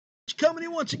Coming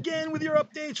in once again with your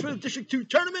updates for the District 2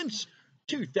 tournaments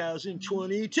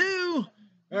 2022.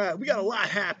 All right, we got a lot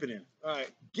happening. All right,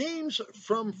 games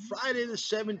from Friday the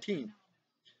 17th.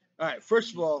 All right,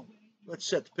 first of all, let's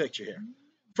set the picture here.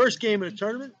 First game of the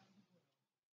tournament.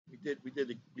 We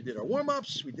did our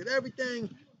warm-ups, we did everything.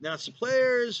 Announced the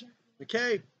players.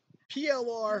 Okay,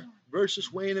 PLR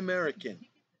versus Wayne American.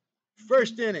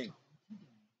 First inning.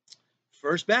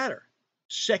 First batter.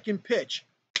 Second pitch.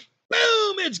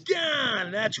 Boom! It's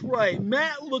gone. That's right.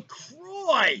 Matt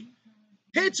LaCroix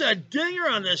hits a dinger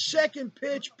on the second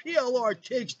pitch. PLR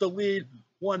takes the lead.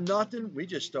 1-0. We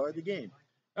just started the game.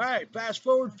 All right, fast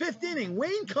forward fifth inning.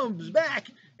 Wayne comes back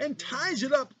and ties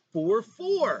it up 4-4.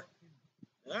 All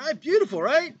right, beautiful,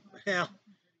 right? Well,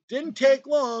 didn't take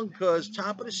long because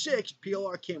top of the sixth,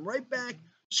 PLR came right back,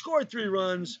 scored 3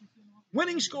 runs.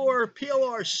 Winning score,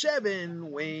 PLR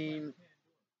 7, Wayne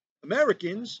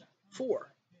Americans 4.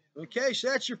 Okay, so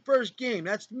that's your first game.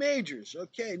 That's the majors.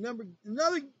 Okay,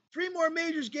 another 3 more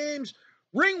majors games.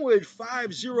 Ringwood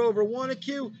 5-0 over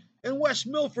Wanacue, and West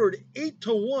Milford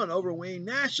 8-1 over Wayne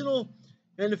National.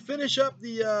 And to finish up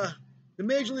the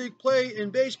Major League play in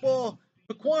baseball,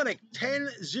 Pequannock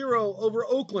 10-0 over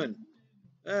Oakland.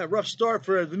 Rough start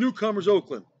for the newcomers,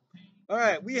 Oakland. All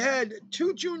right, we had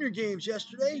 2 junior games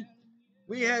yesterday.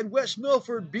 We had West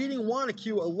Milford beating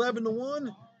Wanacue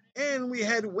 11-1. And we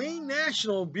had Wayne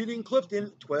National beating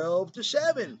Clifton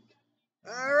 12-7.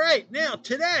 All right, now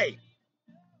today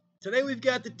we've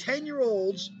got the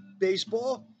 10-year-olds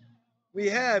baseball. We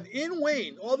have in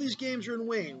Wayne, all these games are in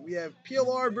Wayne. We have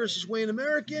PLR versus Wayne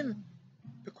American,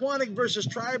 Pequannock versus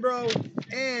Triborough,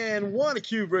 and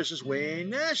Wanacue versus Wayne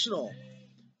National.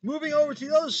 Moving over to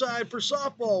the other side for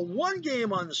softball, 1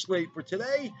 game on the slate for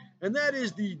today, and that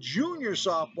is the junior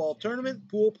softball tournament.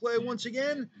 Pool play once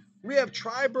again. We have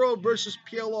Triborough versus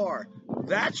PLR.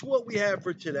 That's what we have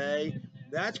for today.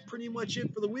 That's pretty much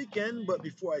it for the weekend. But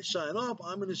before I sign off,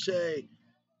 I'm going to say,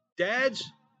 Dads,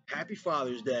 happy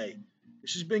Father's Day.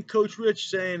 This has been Coach Rich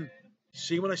saying,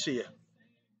 see you when I see you.